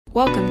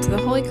Welcome to the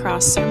Holy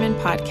Cross Sermon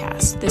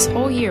Podcast. This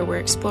whole year we're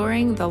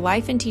exploring the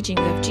life and teachings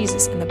of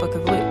Jesus in the book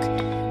of Luke.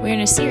 We're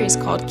in a series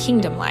called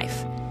Kingdom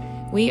Life.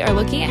 We are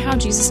looking at how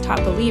Jesus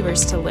taught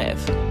believers to live.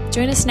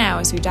 Join us now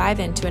as we dive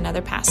into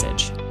another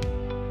passage.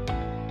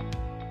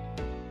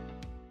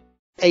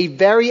 A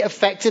very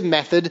effective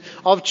method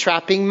of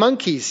trapping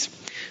monkeys.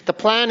 The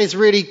plan is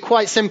really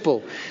quite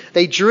simple.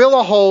 They drill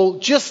a hole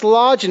just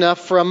large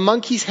enough for a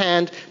monkey's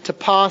hand to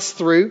pass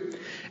through.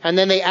 And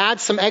then they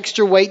add some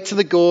extra weight to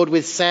the gourd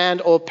with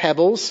sand or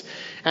pebbles.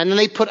 And then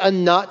they put a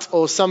nut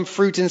or some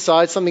fruit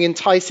inside, something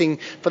enticing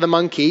for the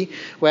monkey,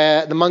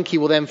 where the monkey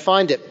will then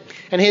find it.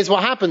 And here's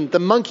what happened. The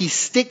monkey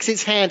sticks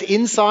its hand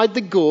inside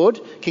the gourd,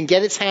 can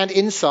get its hand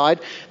inside.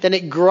 Then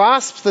it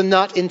grasps the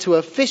nut into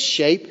a fist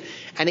shape,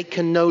 and it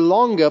can no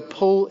longer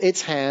pull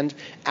its hand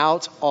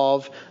out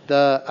of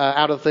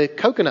the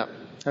coconut.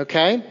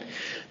 Okay?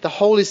 The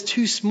hole is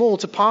too small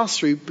to pass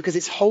through because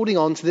it's holding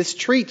on to this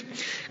treat.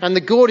 And the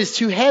gourd is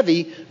too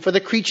heavy for the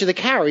creature to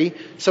carry,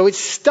 so it's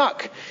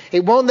stuck.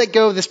 It won't let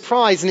go of this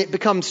prize and it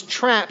becomes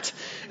trapped.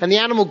 And the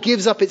animal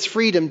gives up its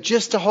freedom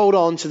just to hold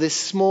on to this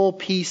small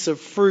piece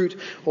of fruit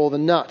or the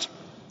nut.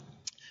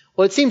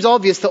 Well, it seems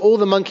obvious that all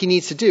the monkey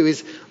needs to do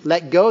is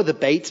let go of the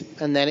bait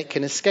and then it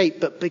can escape.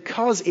 But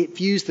because it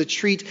views the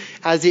treat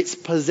as its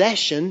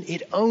possession,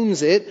 it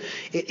owns it,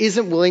 it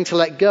isn't willing to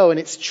let go and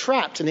it's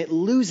trapped and it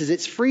loses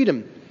its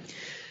freedom.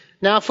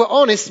 Now, if we're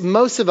honest,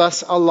 most of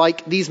us are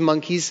like these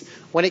monkeys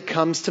when it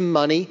comes to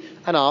money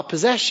and our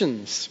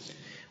possessions.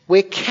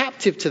 We're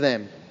captive to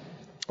them.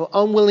 We're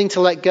unwilling to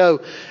let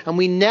go. And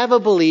we never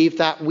believe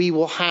that we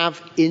will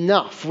have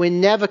enough. We're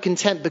never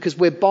content because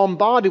we're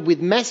bombarded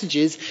with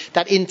messages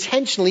that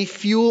intentionally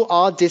fuel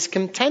our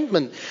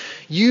discontentment.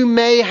 You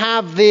may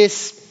have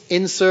this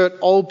insert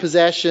old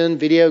possession,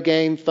 video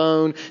game,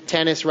 phone,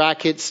 tennis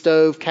racket,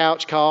 stove,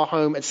 couch, car,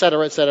 home,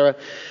 etc., etc.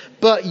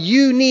 But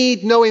you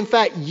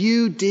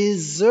you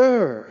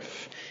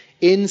deserve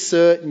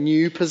insert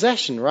new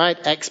possession, right?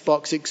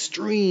 Xbox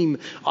Extreme,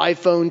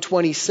 iPhone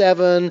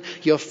 27,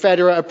 your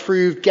Federer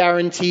approved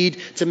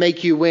guaranteed to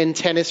make you win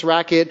tennis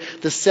racket,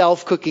 the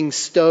self-cooking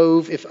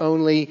stove, if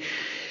only.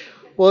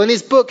 Well, in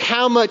his book,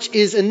 How Much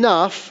Is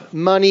Enough?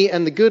 Money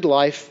and the Good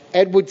Life,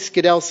 Edward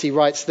Skidelsky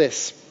writes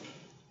this.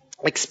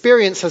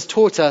 Experience has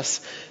taught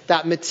us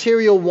that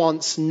material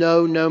wants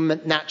know no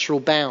natural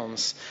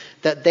bounds,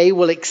 that they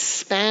will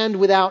expand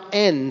without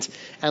end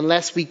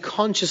unless we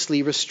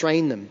consciously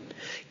restrain them.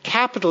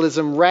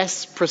 Capitalism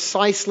rests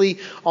precisely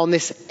on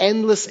this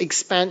endless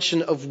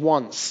expansion of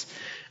wants.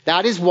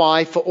 That is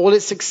why, for all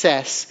its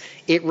success,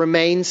 it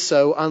remains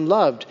so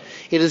unloved.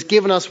 It has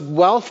given us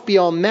wealth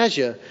beyond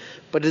measure,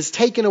 but it has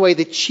taken away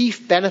the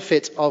chief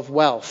benefit of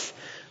wealth,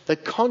 the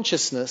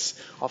consciousness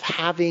of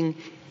having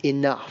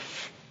enough.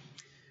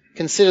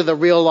 Consider the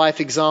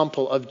real-life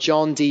example of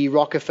John D.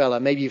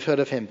 Rockefeller. Maybe you've heard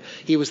of him.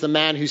 He was the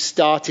man who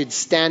started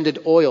Standard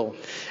Oil.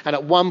 And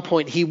at one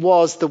point, he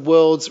was the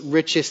world's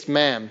richest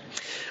man.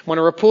 When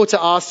a reporter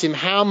asked him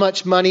how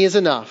much money is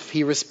enough,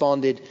 he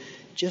responded,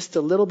 just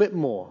a little bit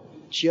more.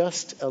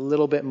 Just a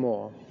little bit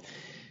more.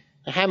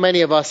 And how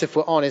many of us, if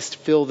we're honest,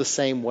 feel the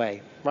same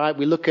way, right?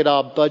 We look at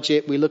our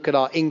budget, we look at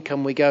our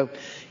income, we go,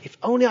 if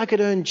only I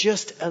could earn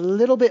just a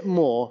little bit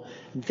more,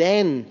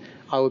 then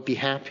I would be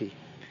happy.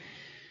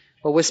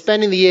 Well, we're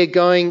spending the year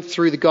going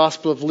through the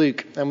Gospel of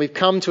Luke, and we've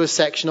come to a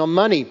section on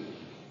money.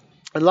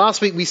 And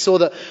last week we saw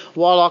that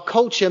while our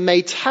culture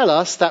may tell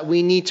us that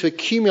we need to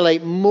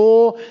accumulate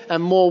more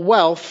and more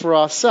wealth for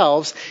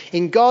ourselves,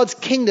 in God's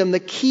kingdom,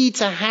 the key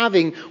to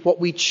having what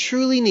we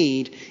truly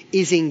need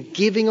is in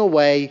giving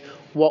away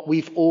what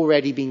we've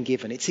already been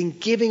given. It's in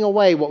giving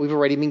away what we've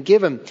already been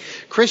given.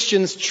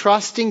 Christians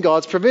trust in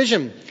God's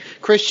provision.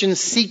 Christians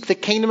seek the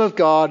kingdom of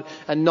God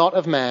and not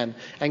of man.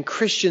 And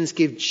Christians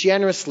give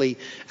generously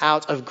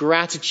out of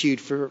gratitude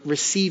for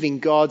receiving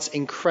God's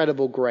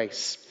incredible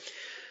grace.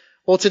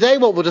 Well, today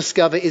what we'll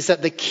discover is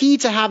that the key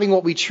to having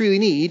what we truly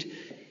need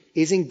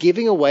is in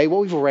giving away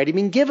what we've already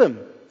been given.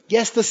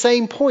 Yes, the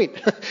same point.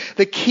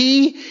 The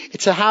key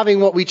to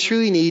having what we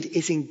truly need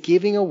is in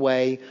giving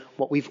away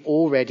what we've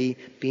already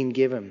been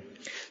given.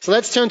 So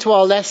let's turn to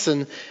our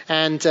lesson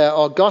and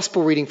our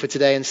gospel reading for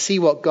today and see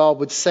what God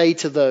would say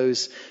to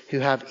those who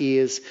have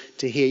ears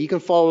to hear. You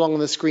can follow along on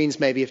the screens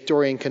maybe if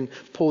Dorian can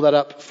pull that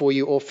up for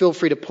you, or feel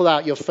free to pull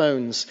out your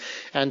phones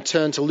and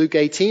turn to Luke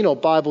 18, or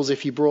Bibles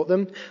if you brought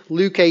them.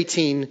 Luke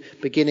 18,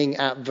 beginning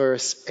at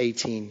verse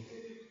 18.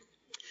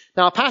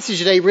 Now, our passage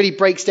today really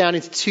breaks down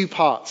into two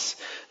parts.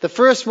 The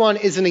first one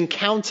is an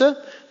encounter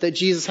that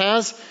Jesus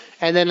has,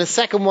 and then the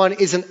second one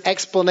is an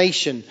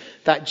explanation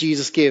that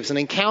Jesus gives, an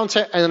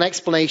encounter and an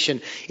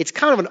explanation. It's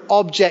kind of an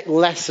object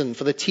lesson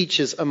for the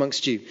teachers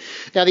amongst you.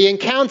 Now, the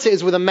encounter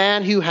is with a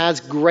man who has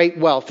great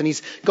wealth, and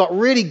he's got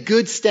really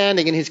good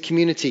standing in his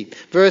community.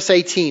 Verse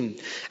 18,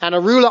 and a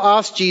ruler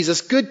asked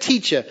Jesus, "Good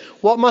teacher,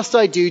 what must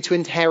I do to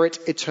inherit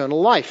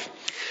eternal life?"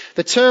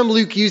 The term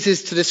Luke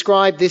uses to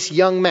describe this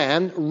young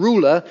man,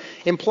 ruler,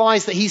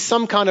 implies that he's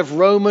some kind of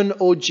Roman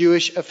or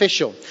Jewish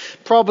official,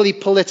 probably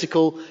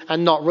political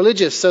and not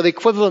religious. So the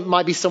equivalent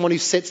might be someone who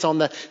sits on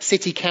the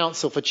city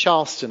council for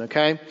Charleston,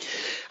 okay?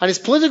 And his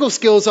political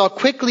skills are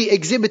quickly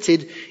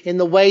exhibited in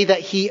the way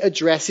that he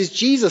addresses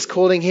Jesus,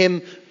 calling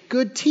him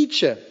good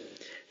teacher.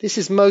 This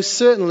is most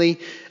certainly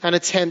an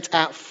attempt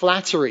at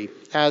flattery,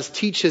 as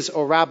teachers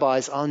or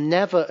rabbis are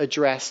never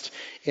addressed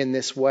in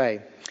this way.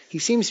 He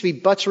seems to be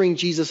buttering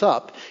Jesus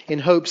up in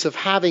hopes of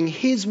having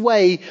his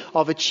way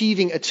of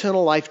achieving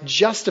eternal life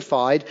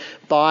justified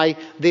by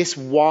this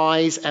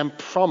wise and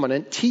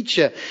prominent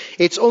teacher.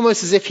 It's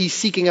almost as if he's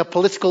seeking a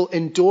political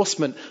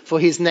endorsement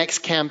for his next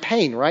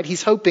campaign, right?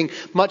 He's hoping,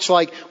 much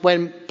like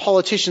when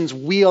politicians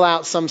wheel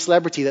out some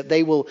celebrity, that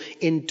they will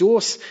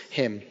endorse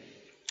him.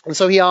 And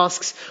so he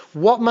asks,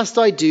 "What must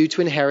I do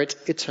to inherit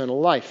eternal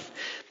life?"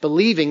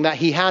 Believing that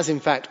he has in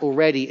fact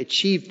already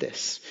achieved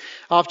this.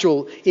 After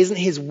all, isn't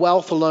his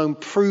wealth alone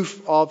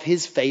proof of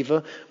his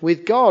favor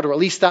with God? Or at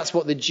least that's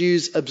what the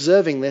Jews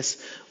observing this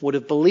would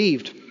have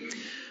believed.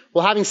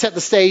 Well, having set the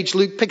stage,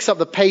 Luke picks up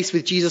the pace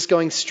with Jesus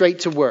going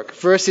straight to work.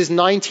 Verses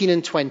 19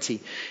 and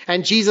 20.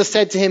 And Jesus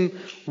said to him,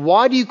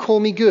 "Why do you call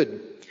me good?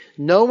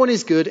 No one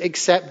is good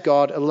except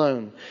God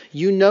alone.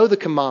 You know the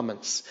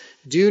commandments.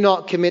 Do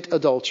not commit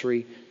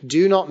adultery.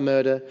 Do not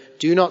murder.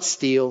 Do not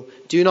steal.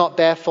 Do not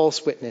bear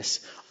false witness.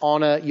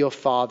 Honor your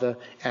father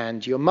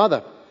and your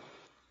mother."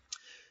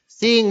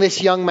 Seeing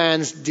this young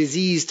man's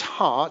diseased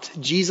heart,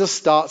 Jesus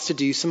starts to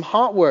do some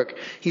heart work.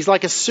 He's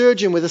like a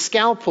surgeon with a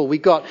scalpel.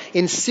 We've got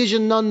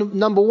incision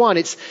number 1.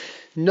 It's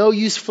no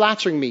use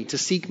flattering me to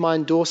seek my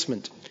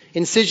endorsement.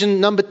 Incision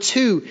number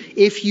 2,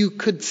 if you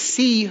could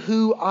see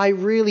who I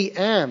really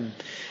am.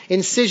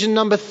 Incision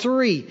number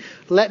 3,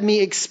 let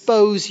me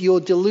expose your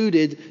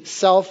deluded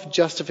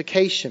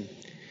self-justification.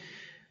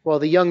 Well,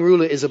 the young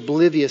ruler is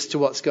oblivious to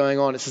what's going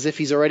on. It's as if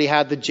he's already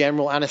had the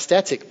general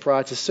anesthetic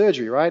prior to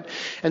surgery, right?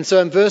 And so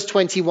in verse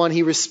 21,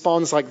 he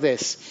responds like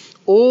this: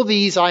 "All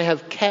these I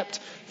have kept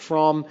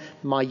from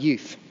my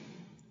youth."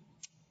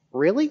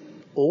 Really?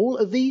 All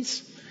of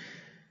these?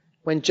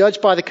 When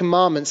judged by the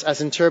commandments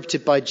as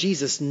interpreted by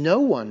Jesus,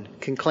 no one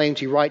can claim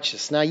to be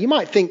righteous. Now, you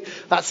might think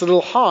that's a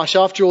little harsh.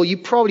 After all, you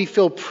probably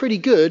feel pretty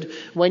good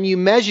when you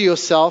measure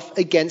yourself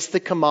against the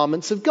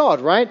commandments of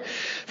God, right?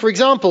 For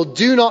example,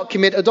 do not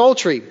commit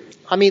adultery.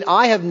 I mean,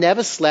 I have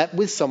never slept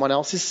with someone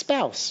else's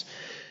spouse.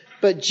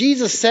 But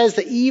Jesus says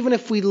that even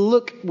if we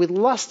look with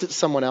lust at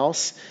someone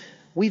else,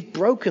 we've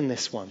broken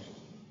this one.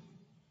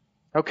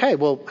 Okay,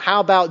 well, how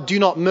about do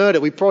not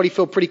murder? We probably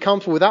feel pretty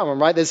comfortable with that one,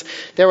 right?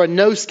 There are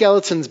no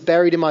skeletons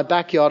buried in my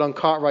backyard on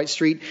Cartwright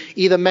Street,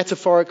 either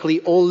metaphorically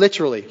or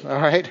literally, all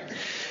right?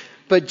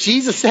 But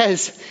Jesus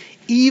says,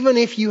 even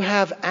if you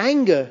have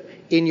anger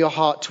in your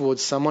heart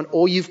towards someone,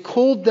 or you've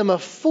called them a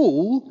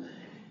fool,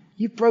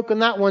 you've broken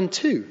that one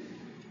too.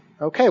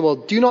 Okay, well,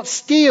 do not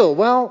steal.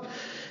 Well,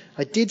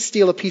 I did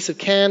steal a piece of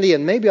candy,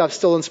 and maybe I've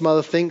stolen some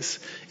other things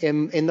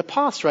in the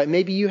past, right?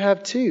 Maybe you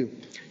have too.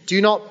 Do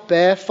not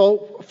bear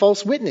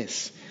false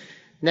witness.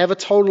 Never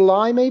told a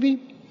lie, maybe?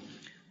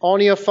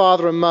 Honor your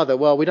father and mother.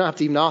 Well, we don't have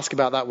to even ask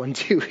about that one,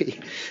 do we?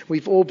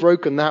 We've all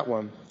broken that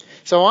one.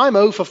 So I'm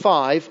 0 for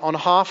 5 on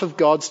half of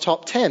God's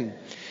top 10.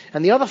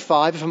 And the other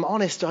 5, if I'm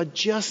honest, are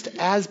just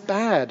as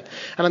bad.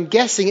 And I'm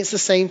guessing it's the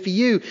same for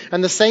you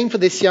and the same for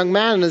this young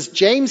man. And as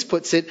James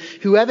puts it,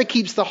 whoever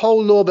keeps the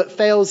whole law but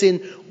fails in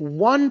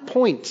one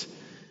point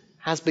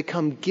has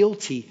become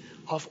guilty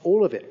of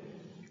all of it.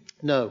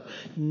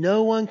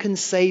 No one can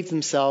save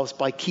themselves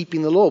by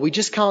keeping the law. We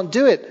just can't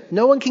do it.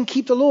 No one can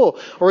keep the law.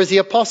 Or as the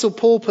Apostle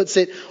Paul puts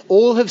it,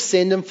 all have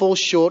sinned and fall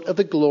short of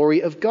the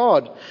glory of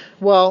God.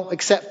 Well,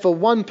 except for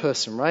one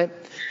person, right?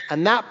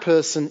 And that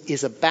person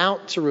is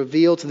about to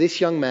reveal to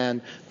this young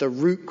man the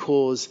root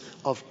cause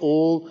of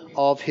all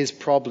of his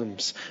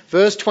problems.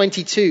 Verse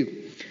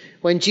 22,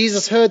 when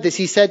Jesus heard this,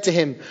 he said to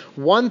him,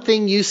 "One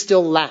thing you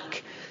still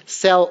lack.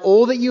 Sell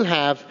all that you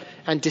have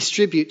and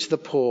distribute to the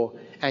poor,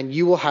 and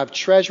you will have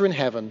treasure in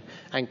heaven,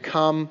 and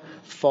come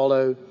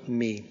follow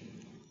me."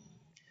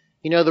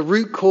 You know, the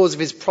root cause of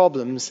his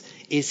problems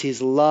is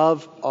his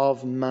love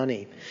of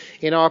money.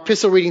 In our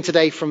epistle reading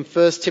today from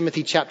 1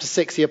 Timothy chapter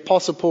 6, the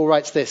Apostle Paul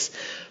writes this: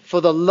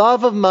 "For the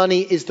love of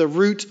money is the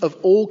root of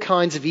all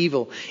kinds of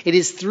evil. It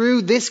is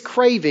through this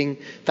craving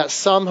that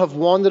some have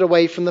wandered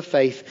away from the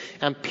faith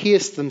and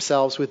pierced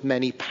themselves with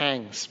many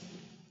pangs."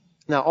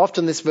 Now,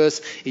 often this verse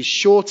is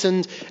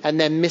shortened and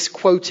then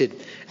misquoted.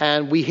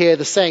 And we hear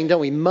the saying, don't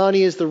we?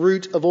 Money is the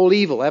root of all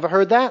evil. Ever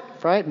heard that?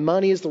 Right?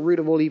 Money is the root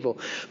of all evil.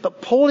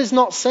 But Paul is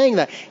not saying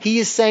that. He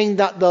is saying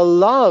that the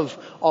love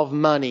of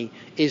money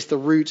is the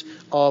root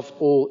of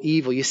all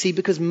evil. You see,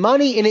 because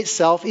money in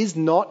itself is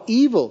not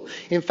evil.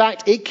 In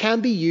fact, it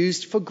can be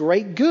used for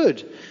great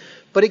good.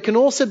 but it can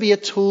also be a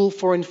tool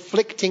for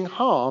inflicting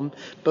harm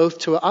both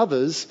to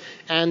others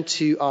and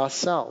to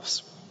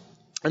ourselves.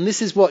 And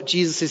this is what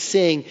Jesus is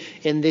seeing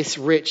in this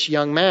rich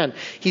young man.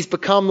 He's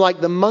become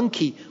like the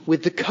monkey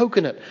with the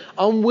coconut,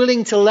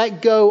 unwilling to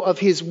let go of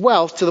his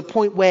wealth to the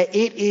point where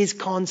it is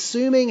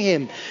consuming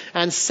him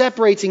and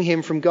separating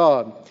him from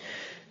God.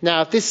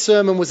 Now, if this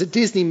sermon was a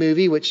Disney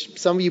movie, which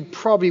some of you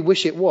probably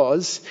wish it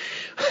was,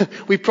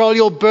 we probably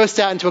all burst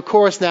out into a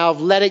chorus now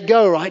of let it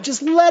go, right?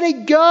 Just let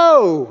it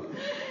go.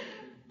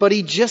 But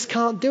he just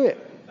can't do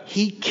it.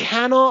 He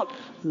cannot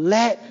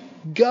let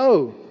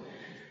go.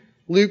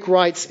 Luke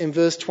writes in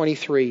verse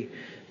 23,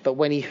 but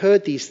when he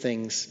heard these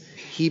things,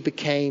 he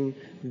became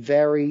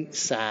very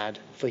sad,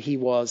 for he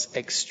was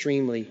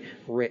extremely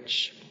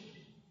rich.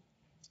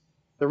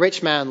 The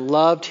rich man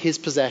loved his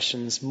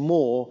possessions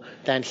more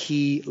than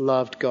he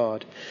loved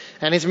God.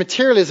 And his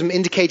materialism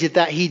indicated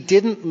that he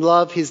didn't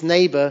love his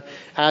neighbor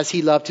as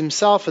he loved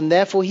himself, and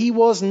therefore he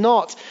was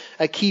not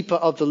a keeper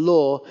of the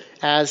law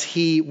as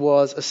he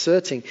was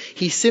asserting.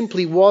 He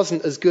simply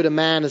wasn't as good a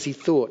man as he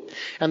thought.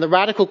 And the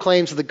radical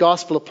claims of the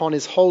gospel upon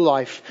his whole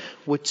life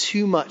were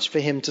too much for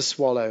him to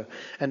swallow.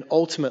 And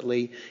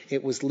ultimately,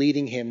 it was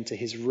leading him to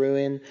his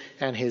ruin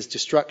and his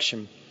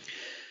destruction.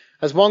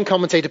 As one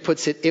commentator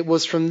puts it, it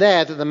was from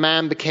there that the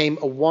man became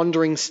a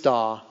wandering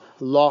star,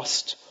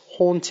 lost,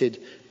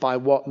 haunted by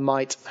what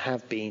might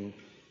have been.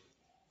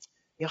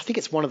 I think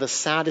it's one of the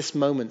saddest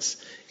moments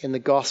in the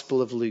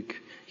Gospel of Luke.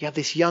 You have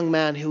this young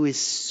man who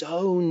is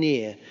so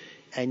near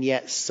and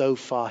yet so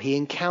far. He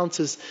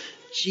encounters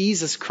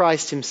Jesus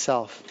Christ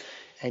himself,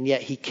 and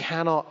yet he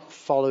cannot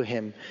follow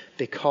him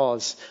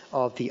because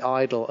of the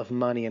idol of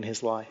money in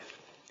his life.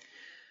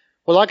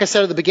 Well, like I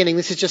said at the beginning,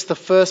 this is just the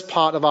first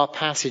part of our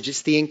passage.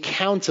 It's the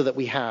encounter that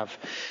we have,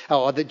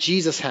 or that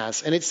Jesus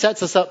has. And it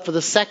sets us up for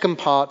the second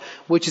part,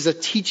 which is a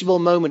teachable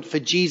moment for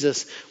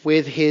Jesus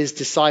with his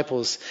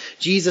disciples.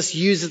 Jesus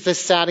uses this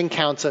sad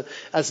encounter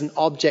as an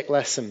object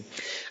lesson.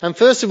 And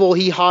first of all,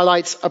 he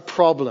highlights a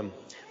problem.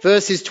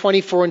 Verses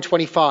 24 and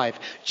 25.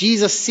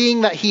 Jesus,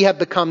 seeing that he had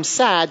become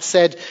sad,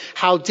 said,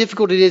 how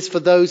difficult it is for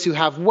those who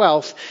have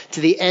wealth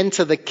to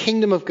enter the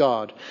kingdom of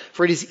God.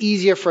 For it is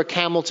easier for a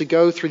camel to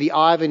go through the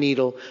eye of a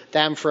needle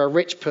than for a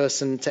rich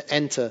person to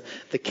enter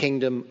the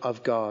kingdom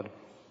of God.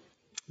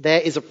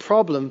 There is a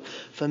problem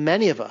for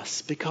many of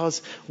us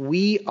because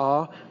we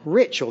are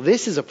rich, or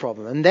this is a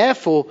problem. And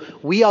therefore,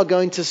 we are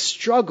going to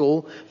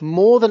struggle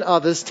more than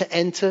others to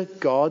enter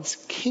God's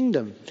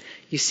kingdom.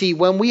 You see,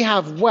 when we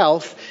have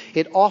wealth,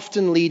 it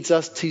often leads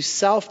us to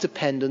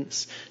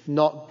self-dependence,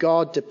 not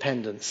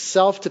God-dependence.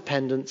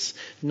 Self-dependence,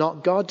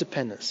 not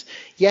God-dependence.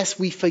 Yes,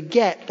 we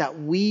forget that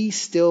we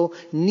still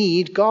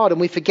need God,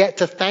 and we forget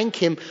to thank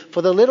him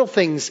for the little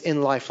things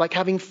in life, like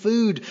having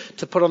food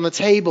to put on the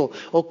table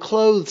or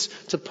clothes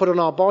to put on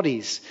our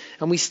bodies.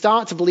 And we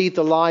start to believe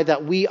the lie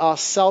that we are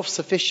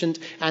self-sufficient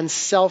and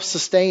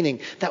self-sustaining,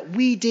 that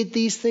we did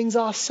these things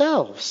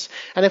ourselves.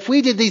 And if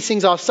we did these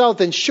things ourselves,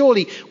 then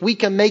surely we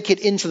can make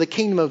it into the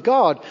kingdom of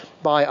God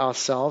by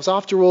ourselves.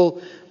 After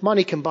all,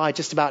 money can buy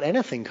just about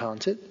anything,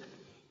 can't it?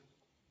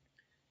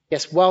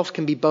 Yes, wealth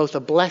can be both a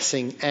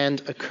blessing and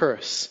a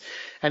curse.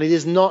 And it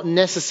is not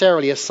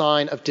necessarily a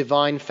sign of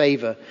divine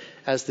favor,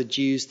 as the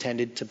Jews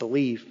tended to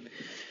believe.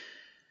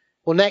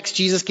 Well, next,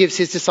 Jesus gives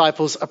his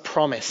disciples a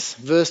promise.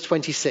 Verse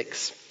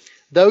 26.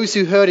 Those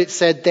who heard it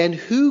said, then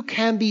who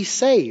can be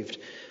saved?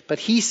 But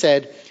he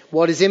said,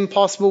 what is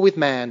impossible with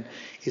man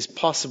is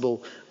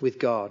possible with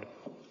God.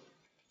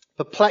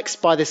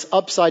 Perplexed by this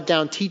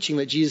upside-down teaching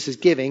that Jesus is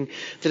giving,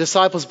 the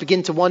disciples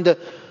begin to wonder,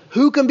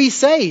 who can be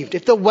saved?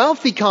 If the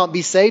wealthy can't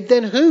be saved,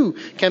 then who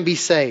can be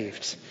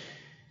saved?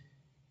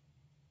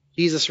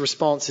 Jesus'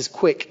 response is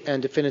quick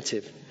and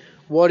definitive.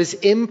 What is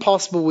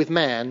impossible with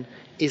man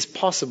is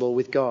possible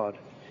with God.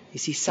 You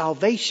see,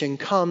 salvation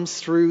comes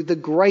through the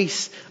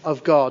grace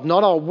of God,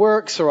 not our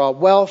works or our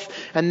wealth,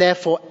 and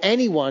therefore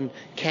anyone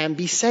can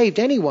be saved.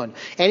 Anyone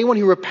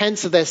who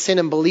repents of their sin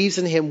and believes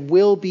in him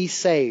will be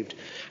saved.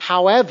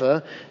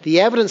 However,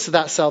 the evidence of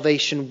that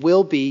salvation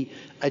will be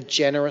a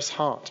generous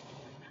heart.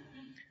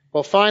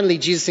 Well, finally,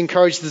 Jesus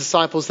encouraged the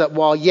disciples that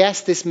while,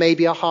 yes, this may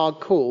be a hard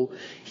call,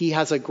 he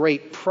has a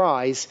great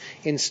prize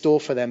in store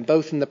for them,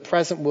 both in the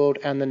present world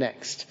and the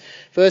next.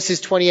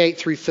 Verses 28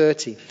 through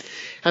 30.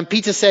 And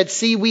Peter said,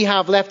 see, we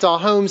have left our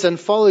homes and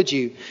followed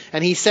you.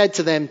 And he said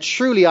to them,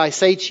 truly I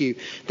say to you,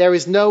 there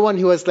is no one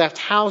who has left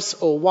house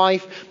or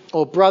wife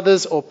or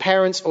brothers or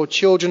parents or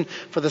children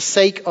for the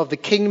sake of the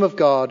kingdom of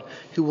God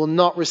who will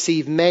not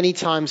receive many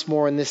times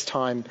more in this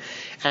time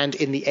and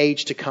in the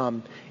age to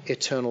come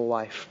eternal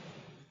life.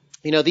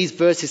 You know, these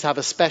verses have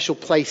a special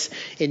place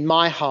in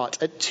my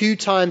heart. At 2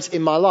 times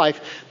in my life,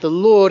 the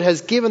Lord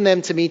has given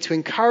them to me to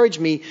encourage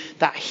me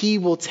that he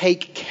will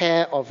take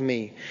care of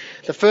me.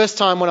 The first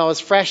time when I was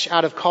fresh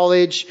out of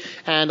college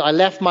and I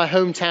left my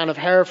hometown of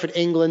Hereford,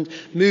 England,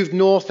 moved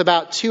north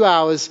about 2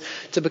 hours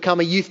to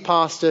become a youth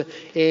pastor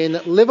in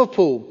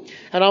Liverpool.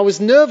 And I was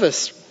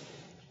nervous.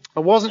 I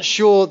wasn't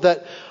sure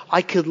that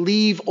I could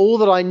leave all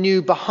that I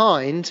knew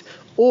behind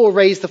or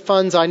raise the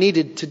funds I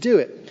needed to do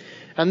it.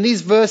 And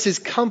these verses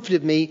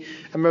comforted me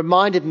and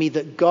reminded me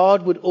that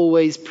God would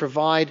always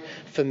provide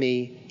for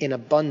me in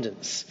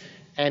abundance.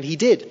 And he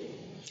did.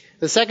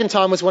 The second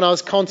time was when I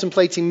was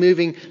contemplating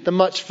moving the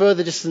much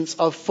further distance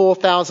of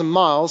 4,000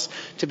 miles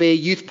to be a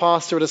youth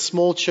pastor at a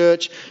small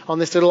church on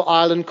this little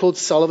island called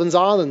Sullivan's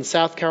Island,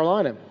 South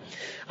Carolina.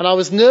 And I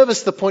was nervous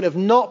to the point of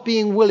not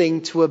being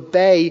willing to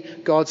obey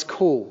God's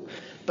call.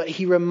 But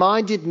he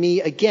reminded me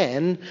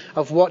again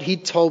of what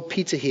he'd told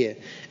Peter here.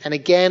 And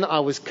again, I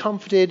was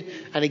comforted,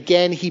 and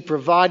again, he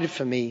provided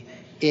for me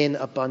in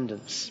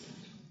abundance.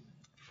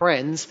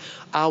 Friends,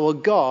 our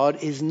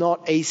God is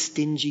not a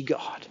stingy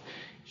God.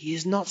 He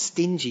is not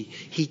stingy.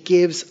 He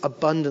gives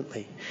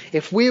abundantly.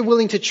 If we're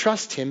willing to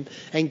trust him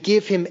and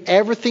give him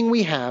everything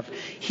we have,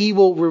 he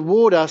will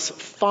reward us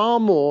far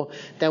more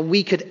than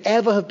we could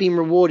ever have been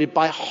rewarded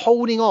by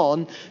holding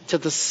on to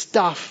the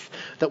stuff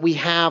that we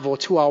have or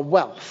to our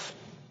wealth.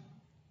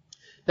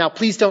 Now,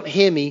 please don't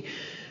hear me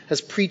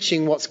as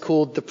preaching what's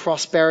called the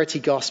prosperity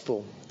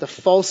gospel, the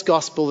false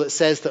gospel that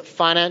says that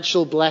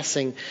financial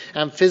blessing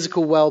and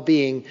physical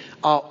well-being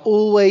are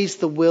always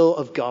the will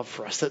of God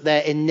for us, that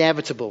they're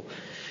inevitable.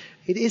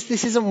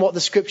 This isn't what the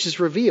scriptures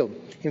reveal.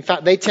 In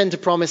fact, they tend to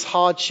promise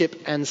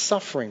hardship and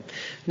suffering.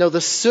 No,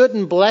 the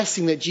certain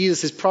blessing that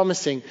Jesus is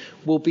promising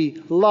will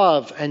be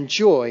love and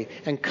joy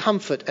and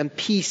comfort and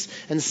peace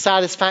and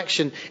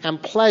satisfaction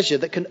and pleasure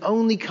that can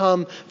only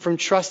come from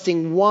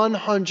trusting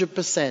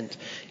 100%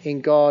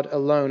 in God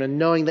alone and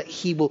knowing that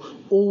he will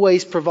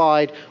always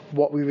provide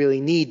what we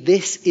really need.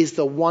 This is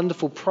the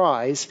wonderful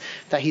prize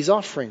that he's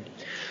offering.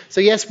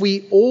 So yes,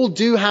 we all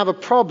do have a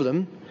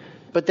problem,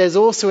 but there's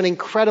also an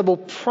incredible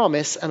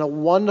promise and a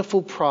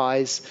wonderful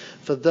prize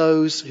for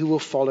those who will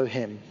follow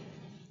him.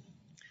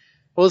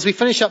 Well, as we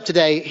finish up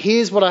today,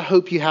 here's what I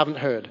hope you haven't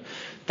heard.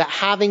 That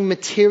having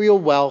material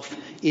wealth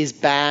is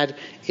bad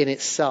in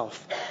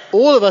itself.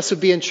 All of us would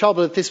be in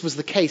trouble if this was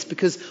the case,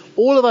 because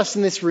all of us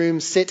in this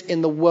room sit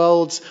in the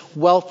world's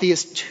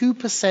wealthiest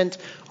 2%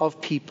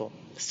 of people.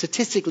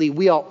 Statistically,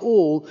 we are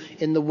all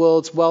in the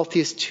world's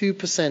wealthiest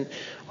 2%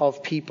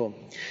 of people.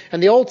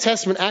 And the Old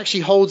Testament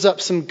actually holds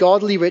up some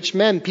godly rich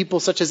men,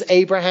 people such as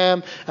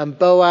Abraham and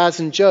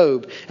Boaz and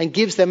Job, and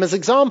gives them as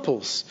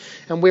examples.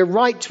 And we're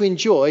right to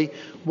enjoy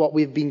what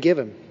we've been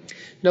given.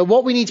 Now,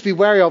 what we need to be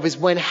wary of is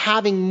when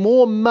having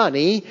more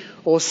money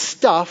or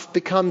stuff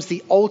becomes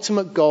the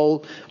ultimate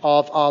goal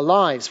of our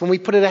lives. When we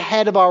put it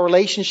ahead of our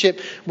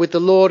relationship with the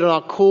Lord and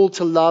our call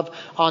to love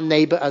our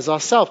neighbor as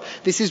ourselves.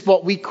 This is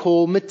what we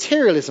call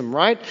materialism,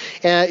 right?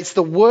 It's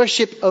the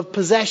worship of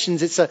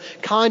possessions. It's a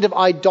kind of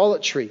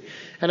idolatry.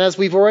 And as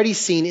we've already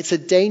seen, it's a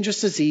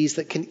dangerous disease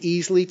that can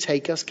easily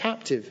take us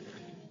captive.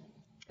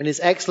 In his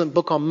excellent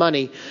book on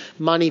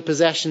money,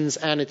 Possessions,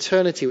 and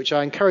Eternity, which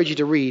I encourage you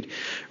to read,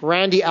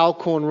 Randy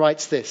Alcorn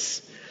writes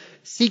this: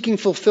 seeking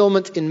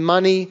fulfillment in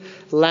money,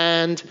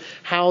 land,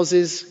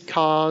 houses,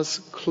 cars,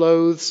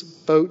 clothes,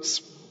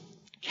 boats,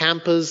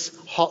 campers,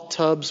 hot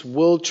tubs,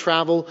 world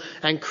travel,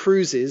 and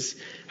cruises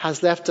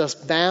has left us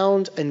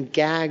bound and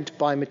gagged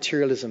by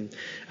materialism.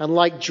 And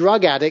like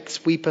drug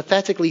addicts, we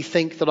pathetically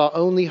think that our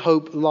only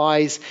hope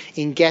lies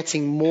in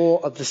getting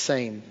more of the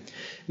same.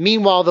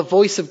 Meanwhile, the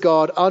voice of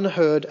God,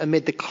 unheard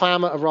amid the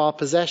clamor of our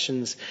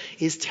possessions,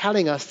 is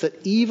telling us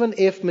that even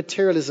if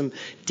materialism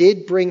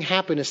did bring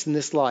happiness in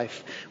this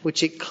life,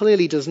 which it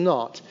clearly does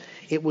not,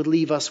 it would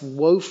leave us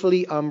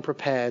woefully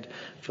unprepared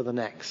for the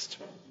next.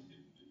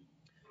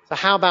 So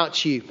how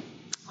about you?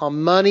 Are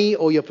money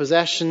or your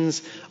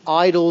possessions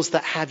idols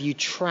that have you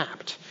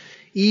trapped,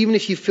 even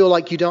if you feel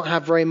like you don't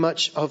have very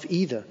much of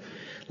either?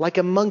 Like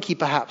a monkey,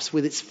 perhaps,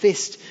 with its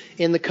fist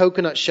in the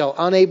coconut shell,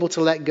 unable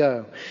to let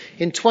go.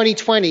 In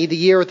 2020, the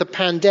year of the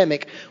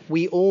pandemic,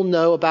 we all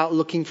know about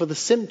looking for the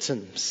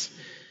symptoms.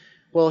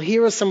 Well,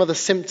 here are some of the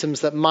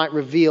symptoms that might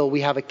reveal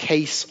we have a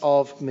case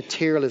of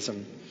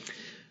materialism.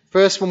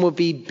 First one would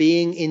be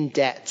being in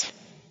debt.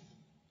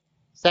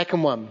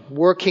 Second one,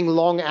 working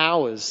long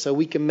hours so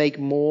we can make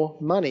more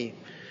money.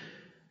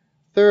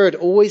 Third,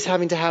 always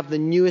having to have the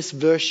newest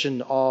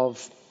version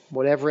of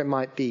whatever it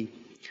might be.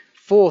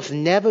 Fourth,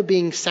 never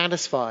being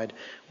satisfied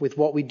with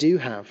what we do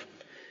have.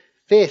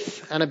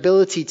 Fifth, an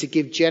ability to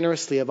give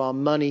generously of our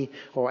money,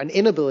 or an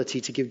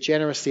inability to give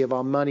generously of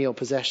our money or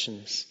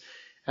possessions.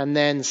 And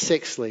then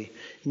sixthly,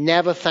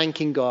 never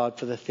thanking God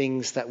for the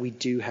things that we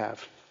do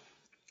have.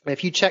 And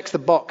if you check the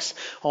box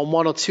on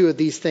one or two of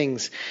these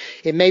things,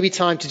 it may be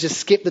time to just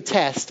skip the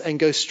test and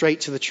go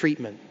straight to the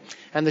treatment.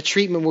 And the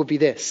treatment will be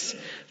this.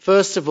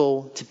 First of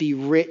all, to be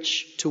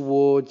rich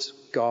towards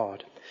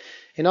God.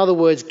 In other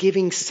words,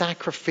 giving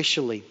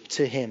sacrificially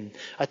to him.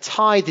 A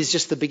tithe is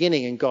just the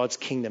beginning in God's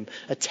kingdom.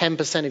 A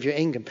 10% of your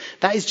income.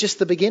 That is just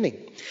the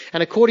beginning.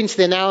 And according to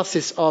the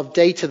analysis of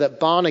data that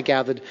Barna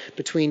gathered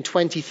between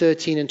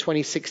 2013 and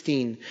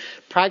 2016,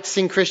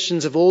 practicing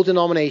Christians of all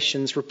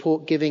denominations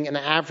report giving an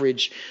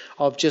average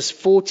of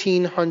just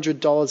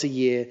 $1,400 a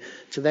year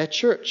to their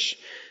church.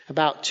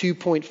 About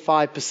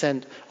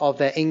 2.5% of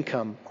their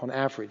income on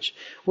average.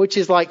 Which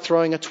is like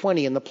throwing a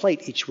 20 in the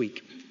plate each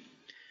week.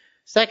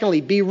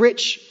 Secondly, be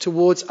rich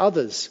towards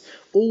others.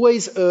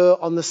 Always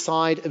err on the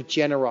side of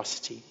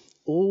generosity.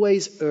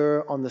 Always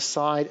err on the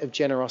side of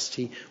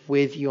generosity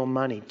with your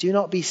money. Do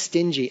not be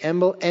stingy.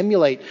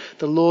 Emulate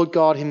the Lord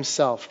God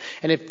himself.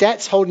 And if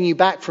debt's holding you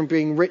back from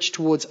being rich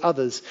towards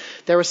others,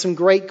 there are some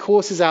great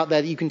courses out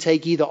there that you can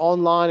take either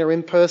online or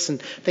in person.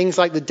 Things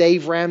like the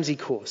Dave Ramsey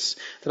course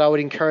that I would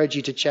encourage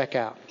you to check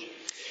out.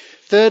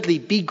 Thirdly,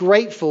 be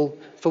grateful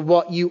for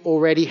what you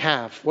already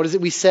have. What is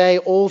it we say?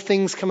 All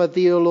things come of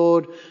thee, O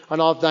Lord,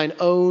 and of thine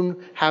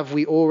own have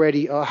we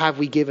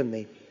given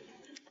thee.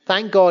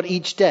 Thank God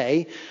each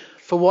day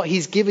for what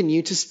he's given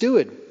you to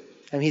steward.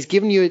 And he's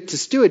given you it to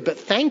steward, but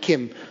thank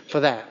him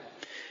for that.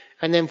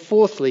 And then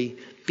fourthly,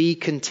 be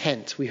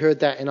content. We heard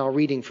that in our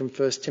reading from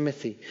 1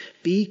 Timothy.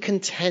 Be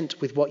content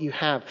with what you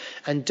have,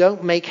 and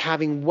don't make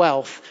having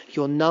wealth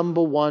your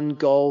number one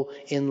goal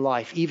in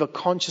life, either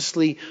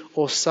consciously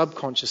or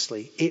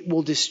subconsciously. It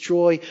will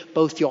destroy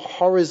both your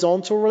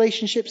horizontal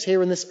relationships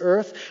here on this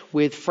earth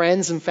with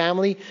friends and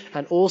family,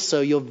 and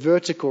also your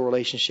vertical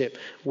relationship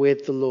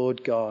with the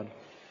Lord God.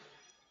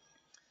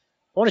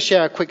 I want to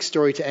share a quick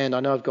story to end.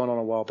 I know I've gone on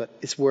a while, but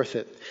it's worth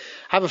it.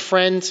 I have a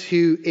friend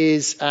who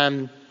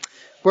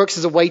works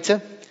as a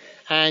waiter,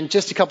 and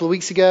just a couple of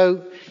weeks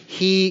ago,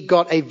 he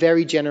got a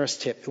very generous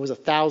tip. It was a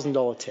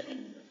 $1,000 tip.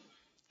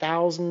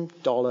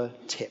 $1,000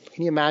 tip.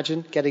 Can you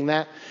imagine getting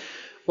that?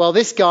 Well,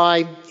 this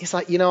guy, he's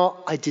like,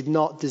 I did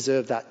not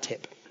deserve that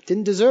tip.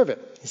 Didn't deserve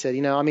it. He said,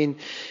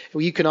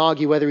 you can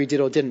argue whether he did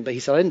or didn't, but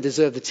he said, I didn't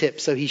deserve the tip.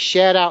 So he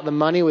shared out the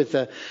money with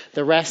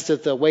the rest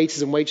of the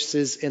waiters and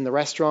waitresses in the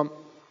restaurant.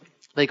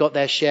 They got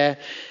their share,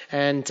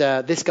 and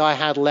this guy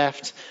had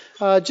left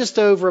just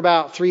over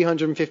about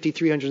 $350,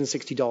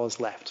 $360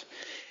 left.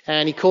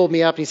 And he called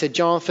me up and he said,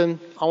 Jonathan,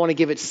 I want to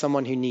give it to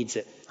someone who needs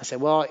it. I said,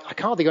 well, I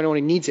can't think of anyone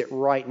who needs it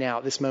right now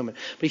at this moment.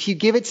 But if you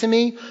give it to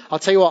me, I'll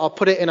tell you what, I'll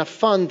put it in a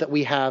fund that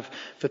we have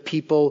for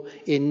people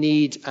in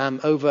need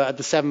over at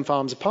the Seven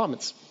Farms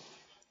Apartments.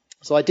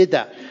 So I did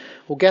that.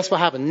 Well, guess what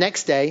happened?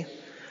 Next day,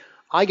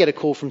 I get a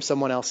call from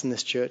someone else in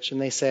this church,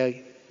 and they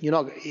say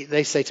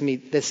to me,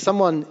 there's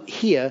someone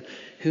here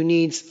who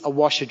needs a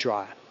washer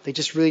dryer. They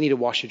just really need a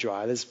washer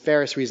dryer. There's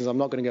various reasons. I'm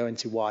not going to go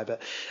into why,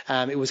 but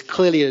it was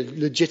clearly a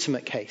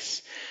legitimate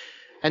case.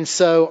 And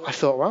so I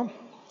thought, well,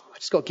 I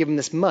just got given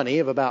this money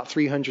of about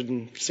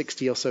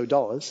 $360 or so.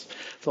 I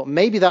thought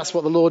maybe that's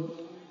what the Lord,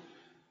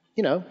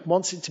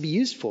 wants it to be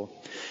used for.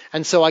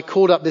 And so I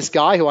called up this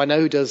guy who I know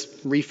who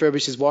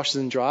refurbishes washers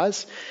and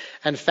dryers,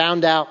 and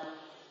found out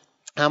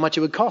how much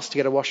it would cost to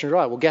get a washer and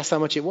dryer. Well, guess how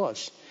much it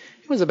was?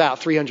 It was about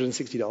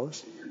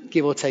 $360,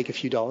 give or take a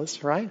few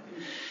dollars, right?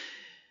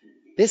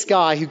 This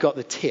guy who got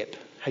the tip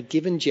had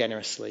given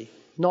generously,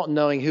 not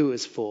knowing who it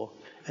was for.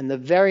 And the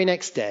very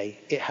next day,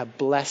 it had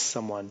blessed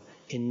someone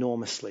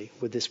enormously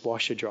with this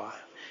washer dryer.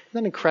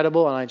 Isn't that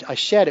incredible? And I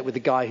shared it with the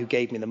guy who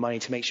gave me the money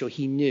to make sure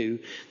he knew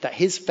that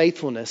his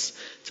faithfulness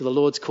to the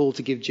Lord's call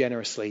to give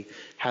generously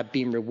had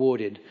been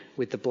rewarded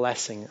with the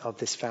blessing of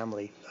this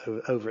family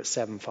over at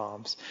Seven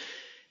Farms.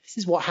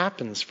 This is what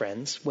happens,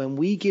 friends, when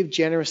we give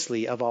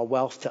generously of our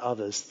wealth to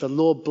others. The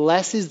Lord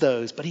blesses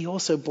those, but he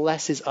also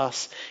blesses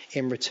us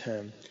in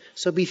return.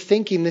 So be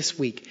thinking this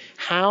week,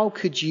 how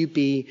could you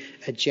be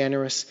a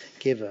generous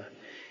giver?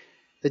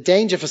 The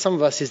danger for some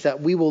of us is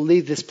that we will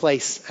leave this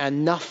place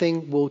and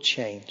nothing will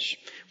change.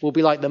 We'll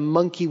be like the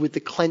monkey with the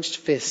clenched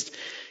fist.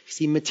 You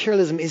see,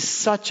 materialism is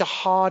such a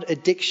hard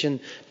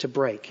addiction to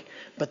break.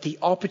 But the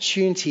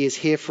opportunity is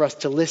here for us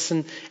to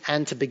listen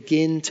and to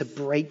begin to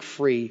break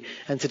free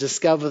and to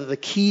discover that the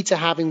key to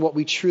having what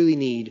we truly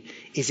need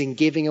is in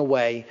giving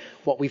away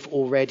what we've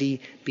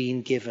already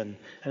been given.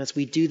 And as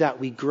we do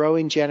that, we grow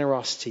in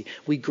generosity,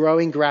 we grow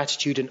in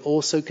gratitude and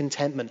also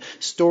contentment,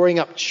 storing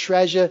up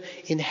treasure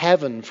in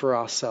heaven for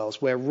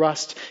ourselves where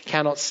rust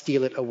cannot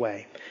steal it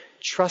away.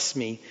 Trust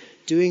me,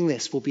 doing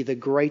this will be the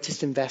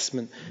greatest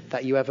investment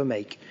that you ever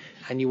make,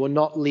 and you will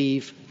not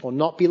leave or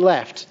not be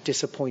left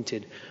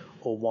disappointed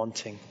or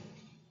wanting.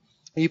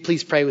 Will you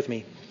please pray with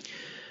me?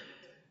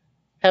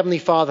 Heavenly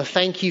Father,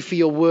 thank you for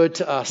your word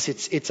to us.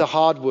 It's a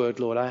hard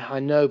word, Lord. I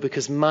know,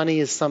 because money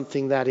is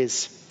something that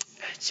it's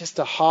just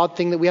a hard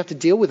thing that we have to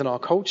deal with in our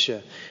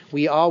culture.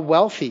 We are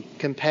wealthy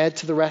compared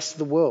to the rest of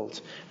the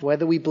world,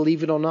 whether we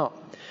believe it or not.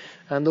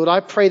 And Lord, I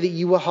pray that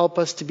you will help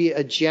us to be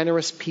a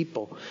generous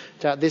people,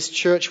 that this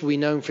church will be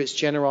known for its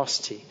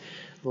generosity.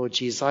 Lord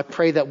Jesus, I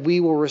pray that we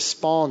will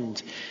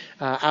respond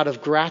out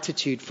of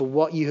gratitude for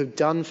what you have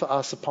done for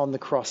us upon the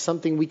cross,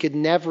 something we could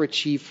never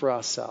achieve for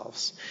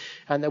ourselves.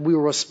 And that we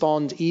will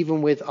respond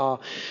even with our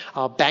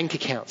bank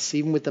accounts,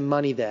 even with the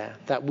money there,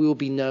 that we will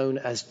be known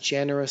as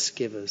generous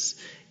givers,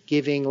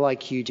 giving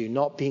like you do,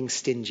 not being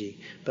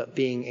stingy, but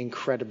being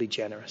incredibly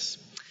generous.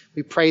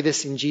 We pray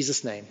this in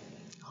Jesus' name.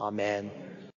 Amen.